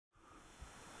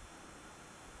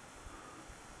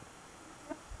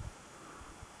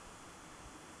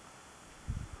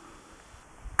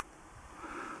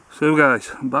So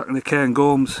guys, I'm back in the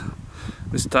Cairngorms.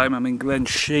 This time I'm in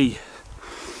Glenshee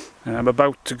and I'm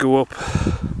about to go up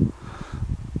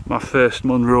my first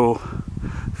Munro,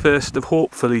 first of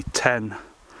hopefully 10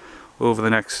 over the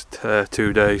next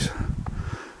 2 days.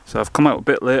 So I've come out a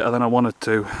bit later than I wanted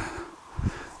to,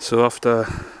 so after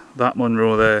that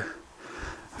Munro there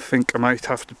I think I might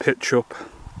have to pitch up.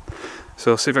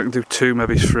 So I'll see if I can do 2,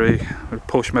 maybe 3, I'll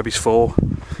push maybe 4.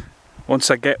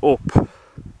 Once I get up,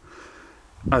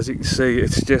 as you can see,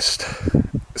 it's just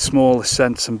small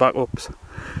ascents and backups.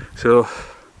 So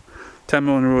 10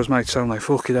 Munros might sound like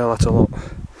fucking hell, that's a lot,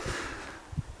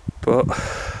 but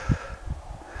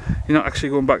you're not actually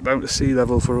going back down to sea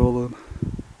level for all of them.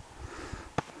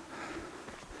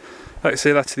 Like I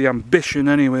say, that's the ambition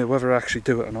anyway, whether I actually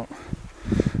do it or not.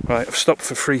 Right, I've stopped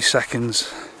for 3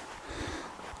 seconds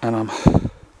and I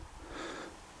don't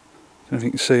know if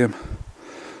you can see them,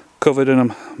 covered in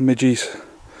them midges.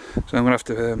 So I'm going to have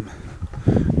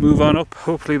to move on up.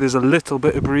 Hopefully there's a little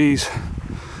bit of breeze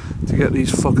to get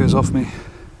these fuckers off me.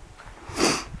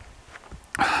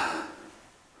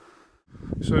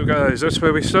 So guys, that's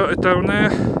where we started down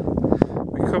there.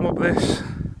 We come up this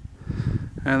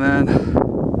and then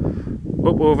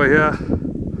up over here,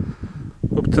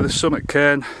 up to the summit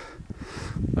cairn.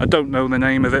 I don't know the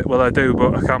name of it, well I do,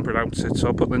 but I can't pronounce it, so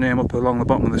I'll put the name up along the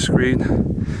bottom of the screen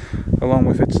along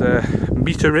with its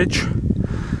meterage.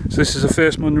 So this is the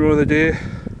first Munro of the day,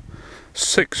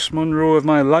 6th Munro of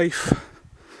my life,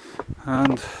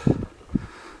 and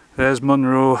there's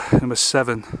Munro number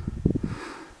 7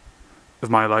 of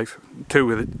my life,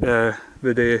 2 of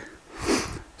the day.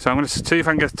 So I'm going to see if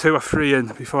I can get 2 or 3 in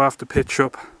before I have to pitch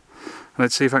up, and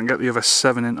let's see if I can get the other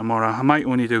 7 in tomorrow. I might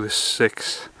only do the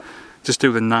 6, just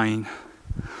do the 9,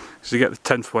 because to get the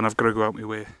 10th one I've got to go out my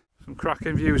way. Some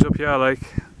cracking views up here, like,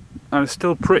 and it's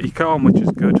still pretty calm, which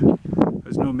is good.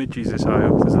 There's no midges this high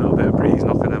up, there's a little bit of breeze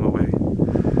knocking them away.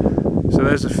 So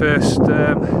there's the first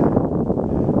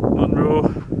Munro,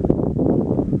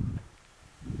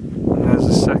 and there's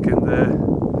the second there.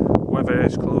 Weather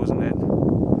is closing in,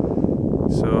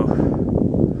 so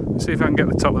let's see if I can get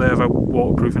the top of there without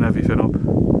waterproofing everything up,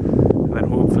 and then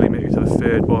hopefully maybe to the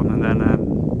 3rd one, and then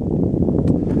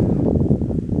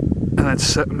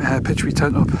set pitch my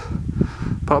tent up.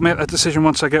 But I'll make that decision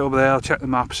once I get over there. I'll check the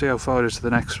map, see how far it is to the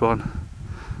next one.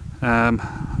 And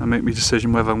make my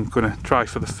decision whether I'm going to try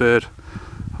for the 3rd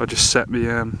or just set my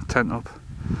tent up.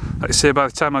 Like I say, by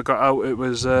the time I got out it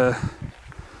was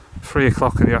 3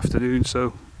 o'clock in the afternoon,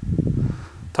 so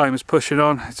time is pushing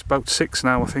on. It's about 6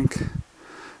 now I think.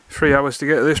 3 hours to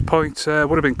get to this point. Would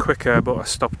have been quicker, but I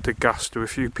stopped to gas to a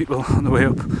few people on the way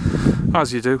up,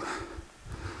 as you do.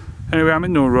 Anyway, I'm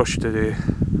in no rush today.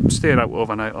 I'm staying out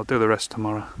overnight, I'll do the rest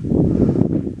tomorrow.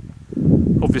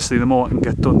 Obviously the more I can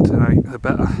get done tonight the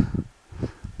better,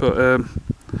 but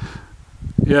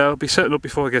yeah, I'll be setting up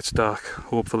before it gets dark,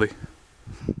 hopefully.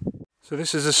 So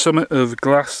this is the summit of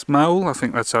Glenshee, I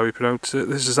think that's how you pronounce it.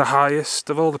 This is the highest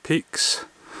of all the peaks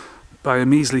by a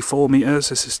measly 4 metres.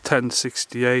 This is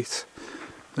 1068,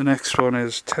 the next one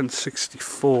is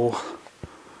 1064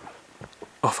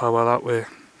 off our that way.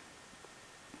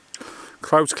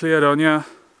 Cloud's cleared on, yeah.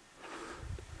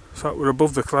 In fact, we're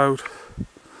above the cloud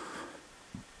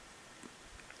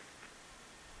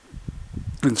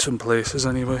in some places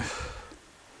anyway.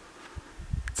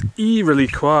 It's eerily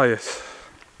quiet.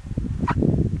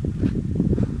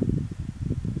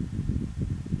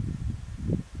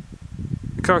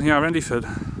 You can't hear anything.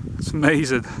 It's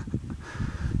amazing.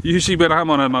 Usually when I'm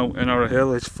on a mountain or a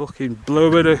hill it's fucking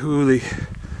blowing a hoolie.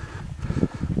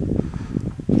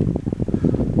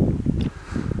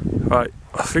 Right,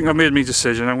 I think I've made my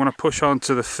decision. I'm going to push on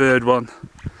to the 3rd one.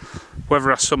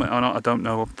 Whether I summit or not I don't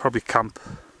know. I'll probably camp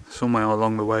somewhere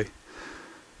along the way.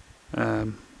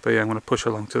 But yeah, I'm going to push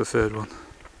along to the 3rd one.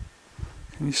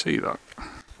 Can you see that?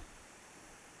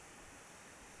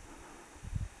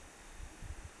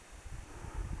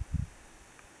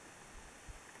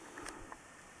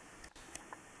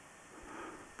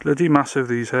 Bloody massive,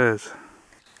 these hairs.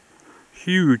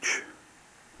 Huge.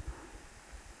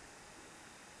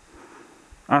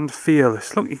 And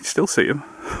fearless. Look, you can still see him.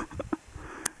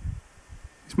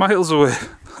 He's miles away.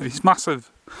 He's massive.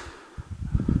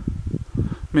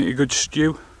 Make a good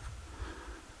stew.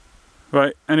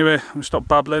 Right, anyway, I'm going to stop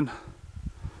babbling.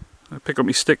 I'll pick up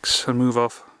my sticks and move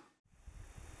off.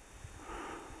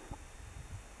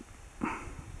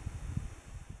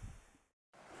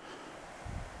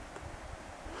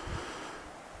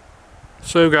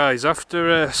 So guys,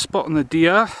 after spotting the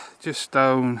deer just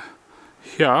down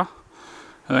here,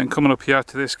 and then coming up here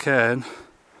to this cairn,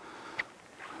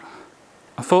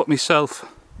 I thought myself,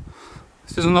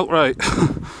 this doesn't look right.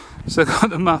 So I've got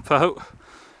the map out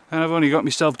and I've only got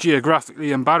myself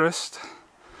geographically embarrassed.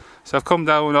 So I've come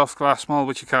down off Glassmall,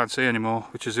 which you can't see anymore,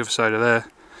 which is the other side of there,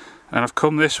 and I've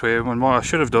come this way when what I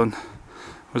should have done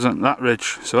was on that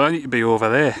ridge, so I need to be over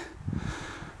there.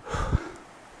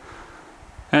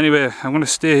 Anyway, I'm going to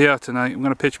stay here tonight. I'm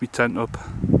going to pitch my tent up,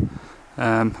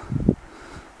 and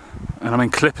I'm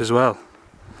in clip as well,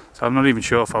 so I'm not even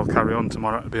sure if I'll carry on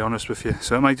tomorrow, to be honest with you.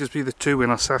 So it might just be the 2 when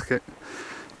I sack it,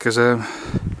 because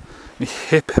my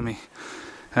hip and my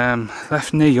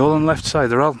left knee, all on the left side,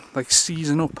 they're all like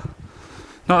seizing up.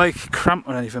 Not like cramp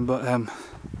or anything, but I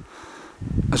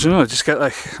don't know, I just get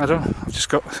like, I don't know, I've just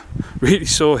got really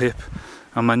sore hip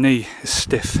and my knee is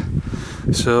stiff.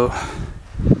 So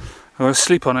I'm going to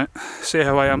sleep on it, see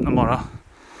how I am tomorrow,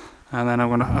 and then I'm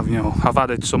going to have, you know, I've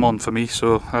added some on for me,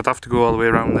 so I'd have to go all the way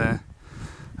around there.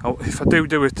 If I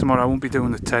do it tomorrow, I won't be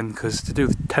doing the 10, because to do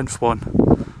the 10th one,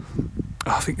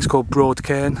 I think it's called Broad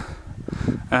Cairn,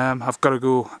 I've got to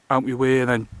go out my way and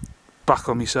then back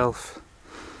on myself.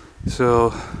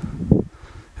 So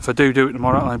if I do it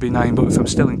tomorrow, it'll only be 9, but if I'm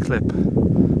still in clip,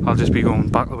 I'll just be going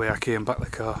back the way I came, back the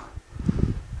car.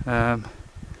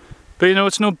 But you know,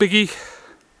 it's no biggie.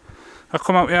 I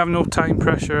come out here, I have no time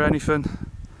pressure or anything.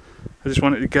 I just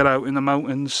wanted to get out in the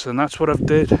mountains, and that's what I've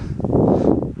did.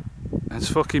 It's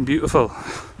fucking beautiful.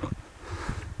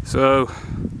 So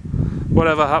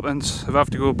whatever happens, if I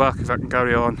have to go back, if I can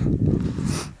carry on,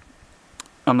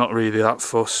 I'm not really that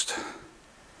fussed.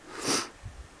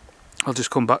 I'll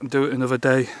just come back and do it another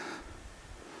day.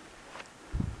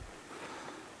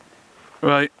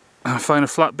 Right, I'll find a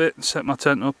flat bit and set my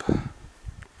tent up.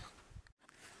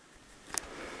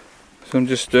 So I'm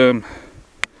just getting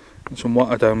some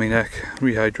water down my neck,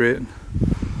 rehydrating.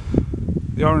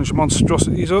 The orange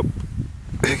monstrosity's up.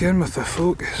 Again with the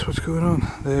focus, what's going on?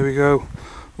 There we go.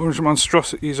 Orange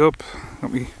monstrosity's up.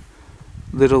 Got me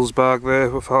Lidl's bag there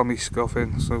with all me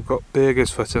scoffing. So I've got burgers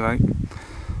for tonight.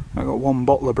 I got 1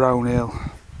 bottle of brown ale.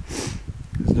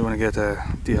 I don't want to get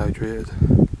dehydrated.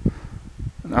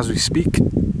 And as we speak,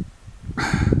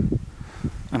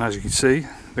 and as you can see,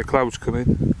 the clouds come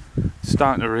in. It's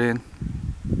starting to rain.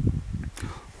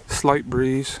 Slight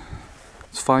breeze.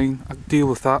 It's fine. I can deal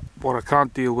with that. What I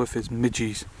can't deal with is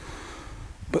midges.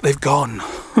 But they've gone.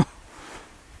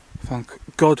 Thank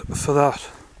God for that.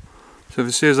 So if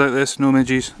it stays like this, no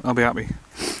midges, I'll be happy.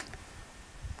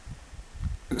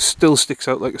 It still sticks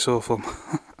out like a sore thumb.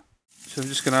 So I'm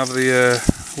just going to have the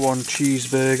 1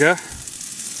 cheeseburger.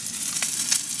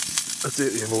 I'll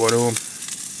take the other one home.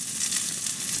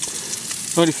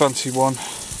 Only fancy one.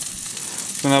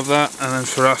 Gonna have that, and then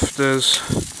for afters,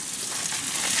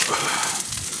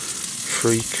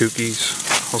 3 cookies.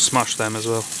 I'll smash them as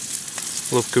well.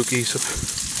 Love cookies.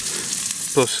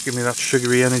 Plus, give me that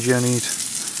sugary energy I need.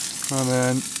 And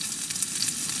then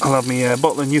I'll have my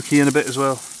bottle of gnocchi in a bit as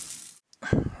well.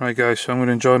 Right guys, so I'm going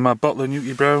to enjoy my bottle of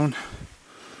gnocchi brown,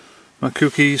 my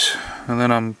cookies, and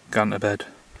then I'm going to bed.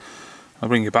 I'll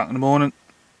bring you back in the morning.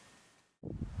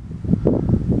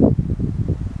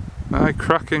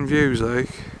 Cracking views, like.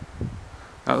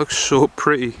 That looks so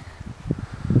pretty.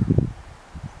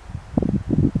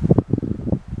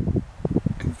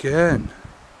 Again.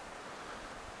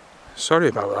 Sorry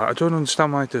about that, I don't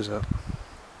understand why it does that.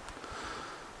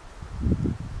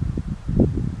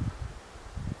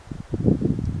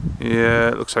 Yeah,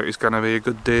 it looks like it's going to be a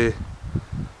good day,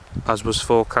 as was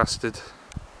forecasted.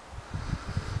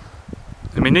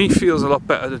 And my knee feels a lot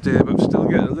better today, but I'm still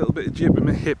getting a little bit of jip in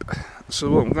my hip. So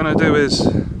what I'm going to do is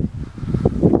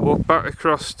walk back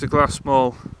across to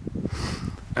Glassmall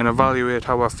and evaluate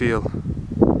how I feel.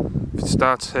 If it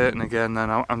starts hurting again, then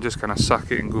I'm just going to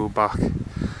sack it and go back.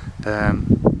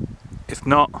 If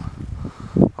not,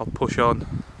 I'll push on.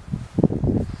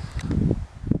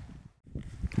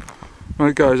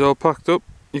 Right guys, all packed up.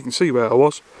 You can see where I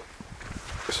was.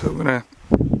 So I'm going to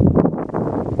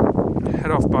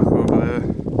head off back over there.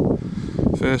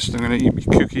 First I'm going to eat my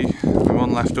cookie, the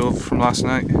one left over from last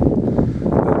night. A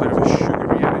little bit of a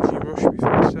sugary energy rush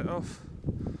before I set off.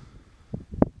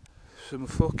 Some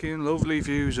fucking lovely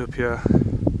views up here.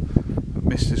 The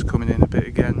mist is coming in a bit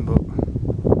again, but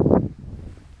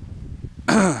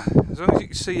as long as you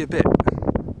can see a bit,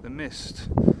 the mist,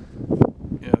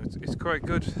 you know, it's quite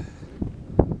good.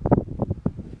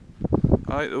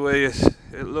 I like the way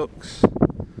it looks.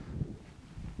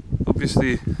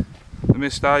 Obviously, the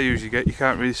mist I usually get, you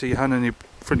can't really see your hand in your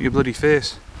front of your bloody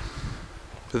face.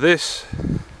 But this,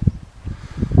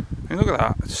 I mean, look at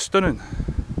that, it's stunning.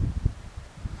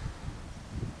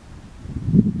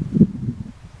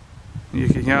 You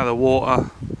can hear the water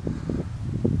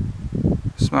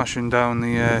smashing down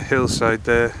the hillside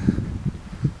there.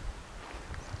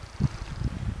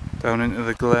 down into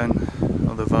the glen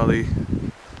or the valley.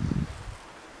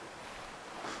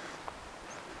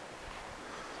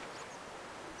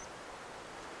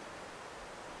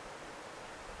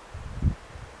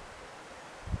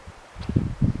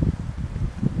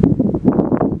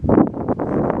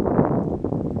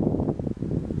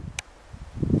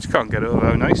 Just can't get over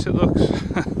how nice it looks.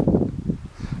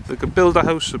 If I could build a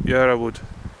house up here, I would.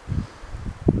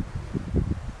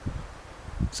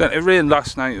 So it rained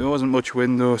last night, there wasn't much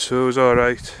wind though, so it was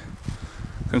alright.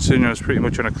 Considering I was pretty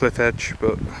much on a cliff edge,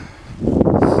 but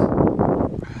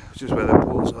just where the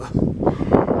poles are.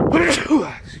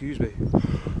 Excuse me.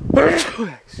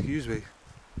 Excuse me.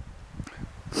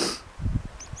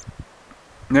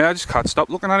 Yeah, I just can't stop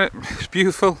looking at it. It's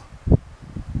beautiful.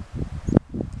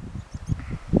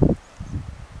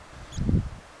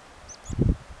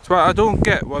 So I don't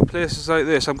get why places like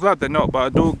this, I'm glad they're not, but I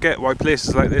don't get why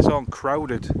places like this aren't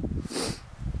crowded.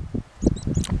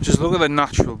 Just look at the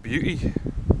natural beauty.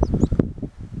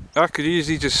 I could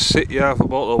easily just sit here with a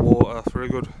bottle of water for a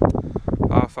good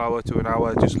half hour to an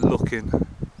hour just looking.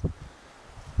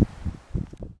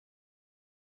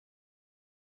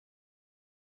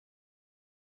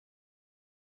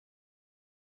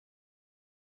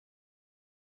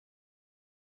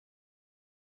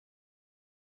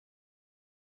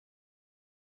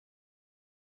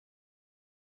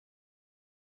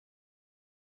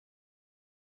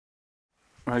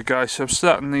 Right guys, so I'm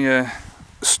starting the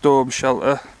storm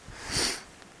shelter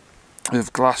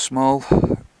with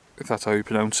Glenshee, if that's how you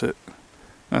pronounce it,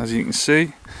 as you can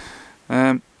see.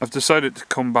 I've decided to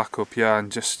come back up here and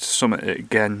just summit it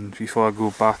again before I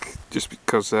go back, just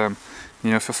because you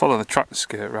know, if I follow the track to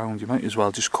skate around, you might as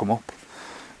well just come up.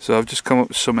 So I've just come up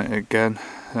to summit it again.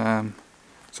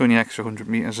 It's only an extra 100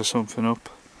 metres or something up.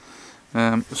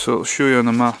 So I'll show you on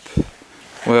the map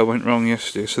where I went wrong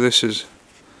yesterday. So this is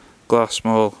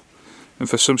Glenshee, and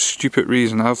for some stupid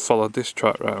reason I've followed this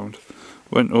track round,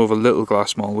 went over Little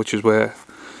Glenshee, which is where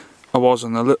I was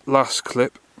on the last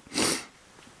clip,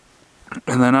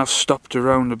 and then I've stopped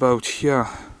around about here,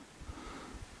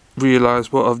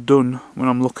 realised what I've done when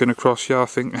I'm looking across here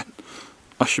thinking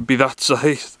I should be that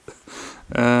side.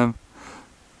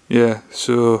 Yeah,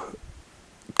 so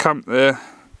camped there,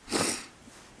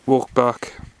 walked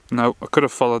back. Now I could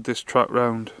have followed this track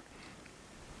round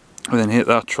and then hit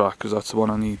that track, because that's the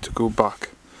one I need to go back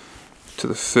to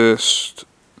the first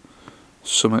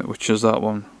summit, which is that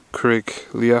one,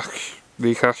 Cairngorms,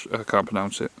 I can't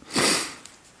pronounce it.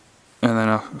 And then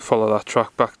I follow that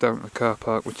track back down to the car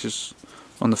park, which is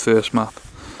on the first map.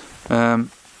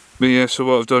 But yeah, so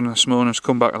what I've done this morning is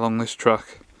come back along this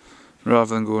track.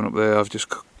 Rather than going up there, I've just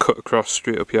cut across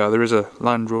straight up here. There is a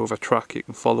Land Rover track you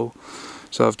can follow,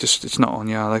 so I've just, it's not on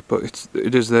here like, but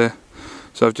it is there.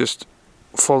 So I've just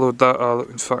followed that,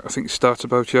 in fact I think it starts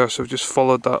about here, so I've just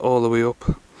followed that all the way up,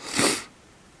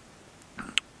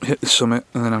 hit the summit,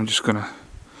 and then I'm just gonna,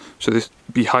 so this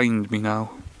behind me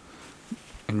now,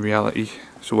 in reality,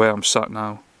 so where I'm sat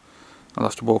now, I'll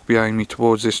have to walk behind me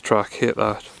towards this track, hit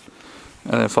that,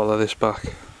 and then follow this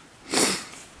back.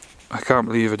 I can't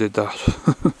believe I did that.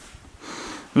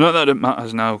 Not that it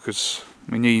matters now, because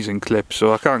my knee's in clips,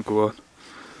 so I can't go on.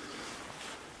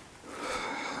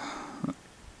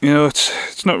 You know,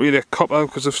 it's not really a cop out,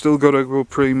 because I've still got to go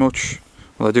pretty much,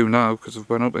 well I do now, because I've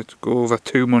went up it to go over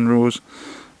 2 Munros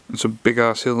and some big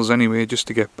ass hills anyway just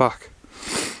to get back.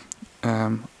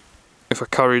 If I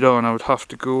carried on I would have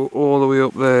to go all the way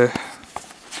up there,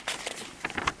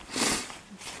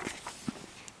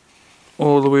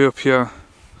 all the way up here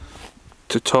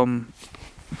to Tom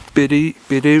Biddy,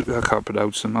 I can't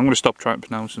pronounce them, I'm going to stop trying to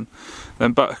pronounce them,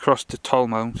 then back across to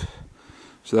Tolmount.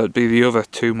 So that'd be the other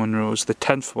 2 Munros. The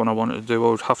 10th one I wanted to do, I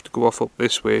would have to go off up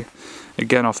this way,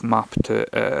 again off map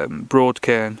to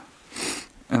Broadcairn,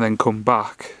 and then come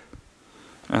back,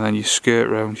 and then you skirt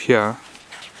round here.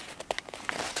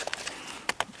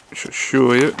 I should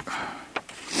show you.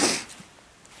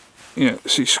 Yeah,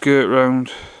 so you skirt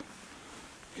round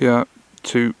here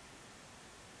to,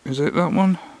 is it that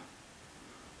one?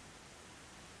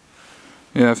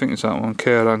 Yeah, I think it's that one,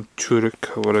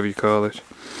 Cairngorms, or whatever you call it.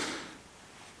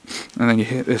 And then you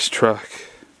hit this track,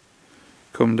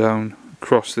 come down,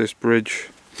 cross this bridge,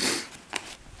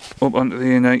 up onto the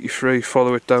A93,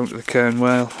 follow it down to the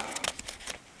Cairngorms.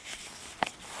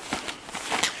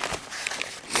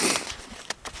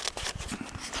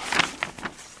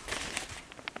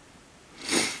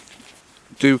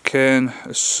 Do Cairn,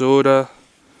 a soda,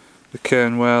 the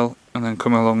Cairngorms, and then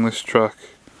come along this track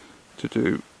to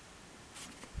do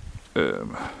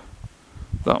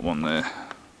that one there.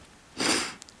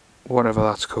 Whatever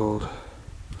that's called.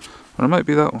 Or it might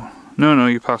be that one. No,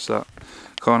 you passed that.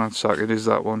 Carnarvonsack, it is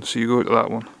that one. So you go to that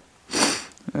one.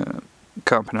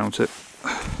 Can't pronounce it.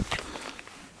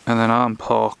 And then I'm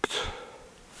parked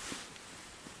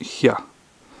here.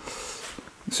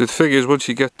 So the figure is, once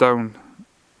you get down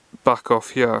back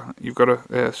off here, you've got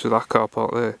to, so that car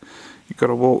park there, you've got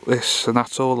to walk this, and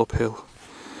that's all uphill.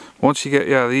 Once you get,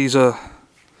 yeah, these are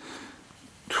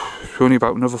only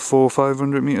about another 400 or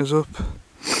 500 metres up.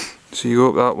 So you go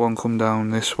up that one, come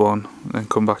down this one, and then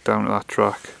come back down to that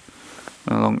track,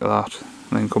 and along to that,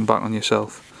 and then come back on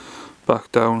yourself,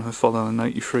 back down, and follow the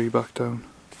 93 back down.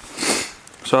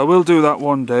 So I will do that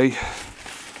one day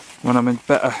when I'm in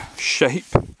better shape.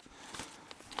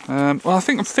 Well, I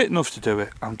think I'm fit enough to do it.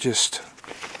 I'm just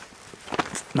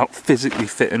not physically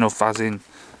fit enough, as in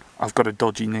I've got a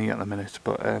dodgy knee at the minute,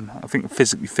 but I think I'm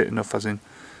physically fit enough, as in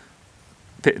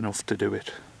fit enough to do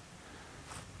it.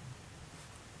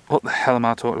 What the hell am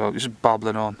I talking about? Just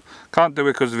babbling on. Can't do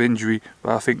it because of injury,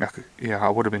 but I think I could, yeah, I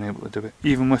would have been able to do it,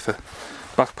 even with a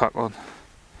backpack on.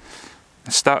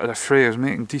 I started at 3, I was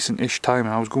making decent-ish time,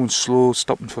 and I was going slow,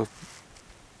 stopping for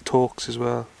talks as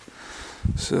well.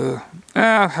 So,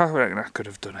 I reckon I could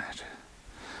have done it.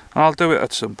 I'll do it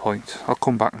at some point. I'll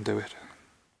come back and do it.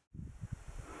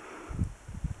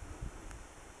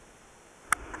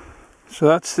 So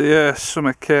that's the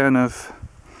summer cairn of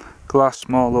Glass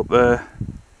Mall up there.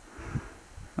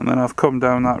 And then I've come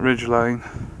down that ridge line.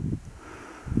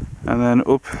 And then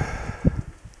up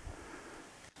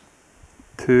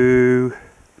to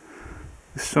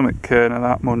the summit cairn of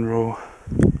that Munro,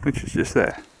 which is just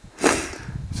there.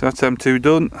 So that's them two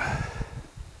done.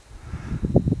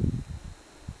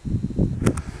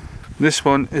 This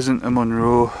one isn't a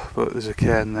Munro, but there's a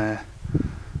cairn there.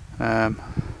 I'm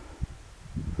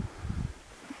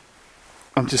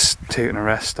just taking a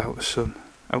rest out the sun,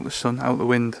 out the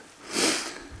wind.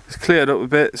 It's cleared up a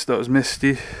bit, it's not as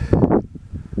misty.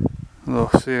 Although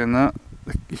seeing that,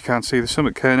 you can't see the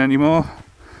summit cairn anymore.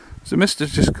 So the mist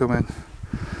has just come in.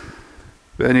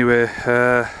 But anyway,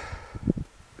 I'm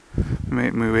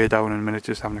making my way down in a minute,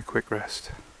 just having a quick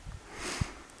rest.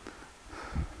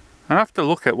 I have to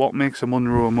look at what makes a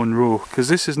Munro, because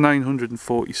this is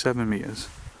 947 metres.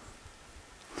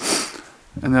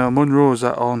 And there are Munros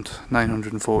that aren't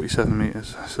 947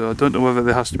 metres. So I don't know whether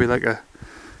there has to be like a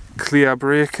clear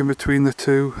break in between the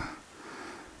two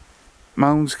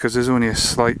mounds, because there's only a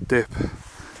slight dip.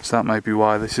 So that might be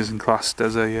why this isn't classed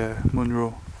as a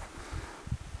Munro.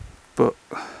 But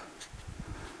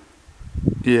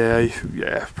yeah,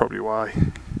 probably why.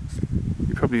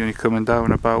 You're probably only coming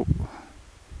down about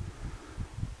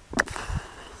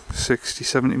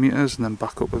 60-70 metres and then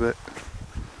back up a bit.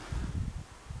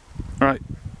 Right,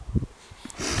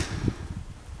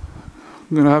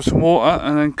 I'm going to have some water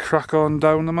and then crack on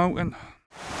down the mountain.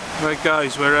 Right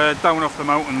guys, we're down off the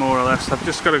mountain more or less. I've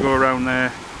just got to go around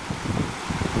there,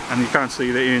 and you can't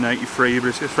see the A93, but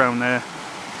it's just around there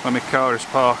where my car is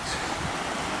parked.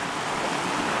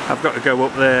 I've got to go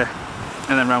up there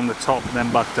and then round the top and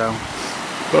then back down.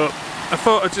 But I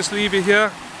thought I'd just leave you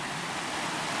here,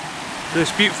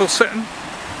 this beautiful setting,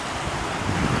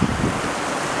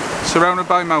 surrounded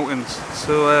by mountains.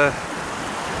 So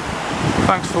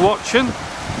thanks for watching,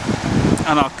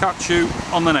 and I'll catch you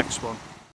on the next one.